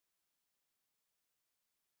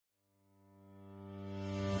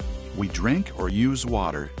We drink or use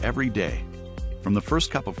water every day, from the first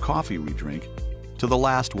cup of coffee we drink to the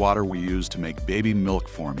last water we use to make baby milk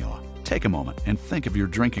formula. Take a moment and think of your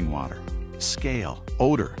drinking water. Scale,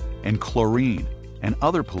 odor, and chlorine, and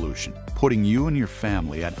other pollution, putting you and your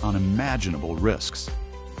family at unimaginable risks.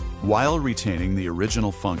 While retaining the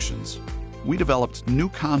original functions, we developed new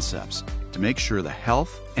concepts to make sure the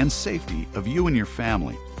health and safety of you and your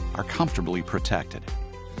family are comfortably protected.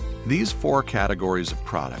 These 4 categories of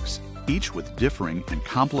products, each with differing and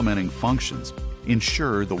complementing functions,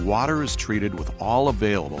 ensure the water is treated with all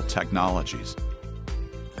available technologies.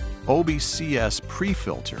 Obie CS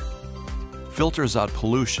Pre-Filter filters out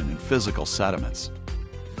pollution and physical sediments.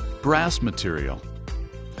 Brass material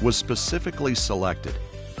was specifically selected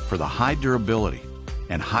for the high durability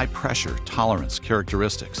and high pressure tolerance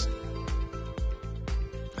characteristics.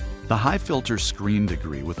 The high filter screen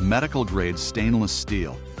degree with medical grade stainless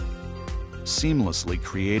steel seamlessly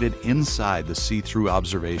created inside the see-through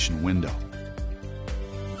observation window.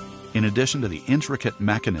 In addition to the intricate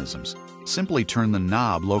mechanisms, simply turn the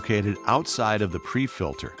knob located outside of the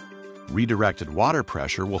pre-filter. Redirected water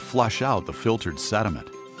pressure will flush out the filtered sediment.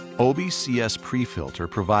 Obie CS Pre-Filter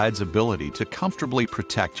provides ability to comfortably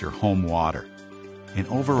protect your home water. An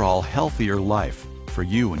overall healthier life for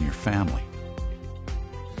you and your family.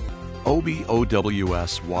 Obie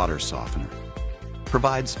OWS Water Softener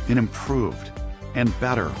provides an improved and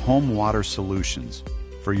better home water solutions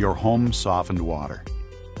for your home softened water.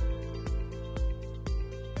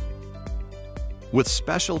 With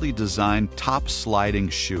specialty designed top sliding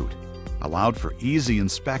chute, allowed for easy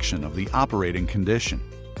inspection of the operating condition.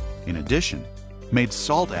 In addition, made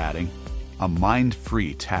salt adding a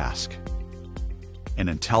mind-free task. An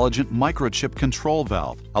intelligent microchip control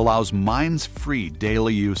valve allows mines-free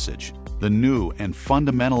daily usage. The new and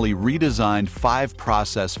fundamentally redesigned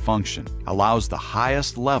 5-process function allows the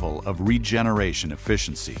highest level of regeneration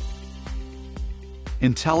efficiency.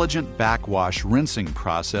 Intelligent backwash rinsing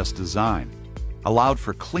process design allowed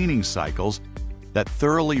for cleaning cycles that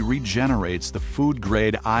thoroughly regenerates the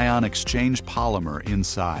food-grade ion exchange polymer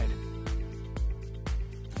inside.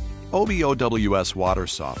 Obie OWS Water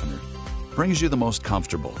Softener brings you the most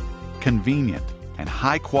comfortable, convenient, and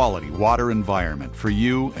high-quality water environment for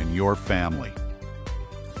you and your family.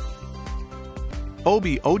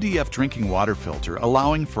 Obie ODF drinking water filter,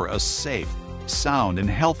 allowing for a safe, sound, and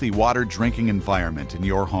healthy water drinking environment in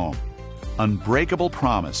your home. Unbreakable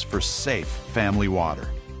promise for safe family water.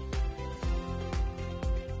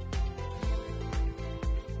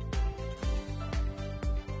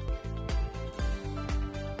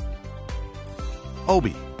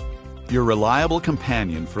 Obie, your reliable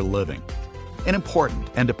companion for living. An important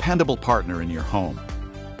and dependable partner in your home.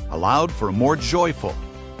 Allowed for a more joyful,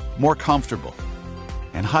 more comfortable,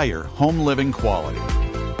 and higher home living quality.